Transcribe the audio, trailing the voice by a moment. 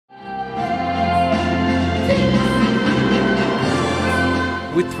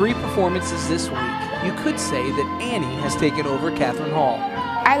With 3 performances this week, you could say that Annie has taken over Catherine Hall.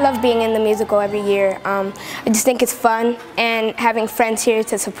 I love being in the musical every year. I just think it's fun, and having friends here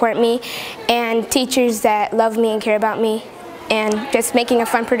to support me and teachers that love me and care about me, and just making a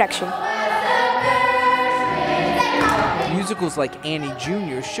fun production. Musicals like Annie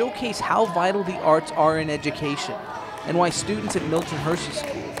Jr. showcase how vital the arts are in education and why students at Milton Hershey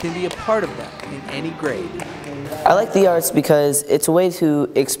School can be a part of them in any grade. I like the arts because it's a way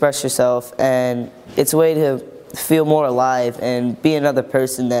to express yourself, and it's a way to feel more alive and be another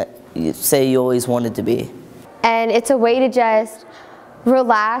person that you say you always wanted to be. And it's a way to just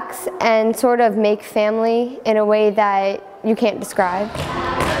relax and sort of make family in a way that you can't describe.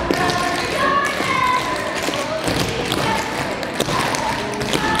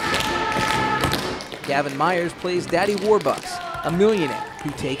 Gavin Myers plays Daddy Warbucks, a millionaire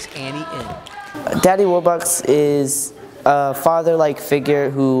who takes Annie in. Daddy Warbucks is a father-like figure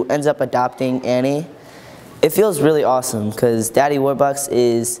who ends up adopting Annie. It feels really awesome because Daddy Warbucks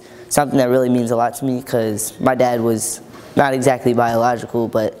is something that really means a lot to me because my dad was not exactly biological,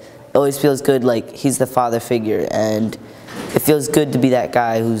 but it always feels good like he's the father figure, and it feels good to be that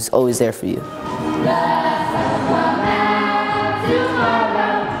guy who's always there for you.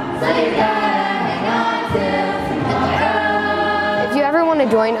 If you ever want to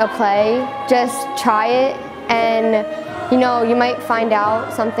join a play, just try it, and you might find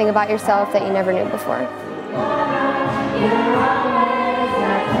out something about yourself that you never knew before.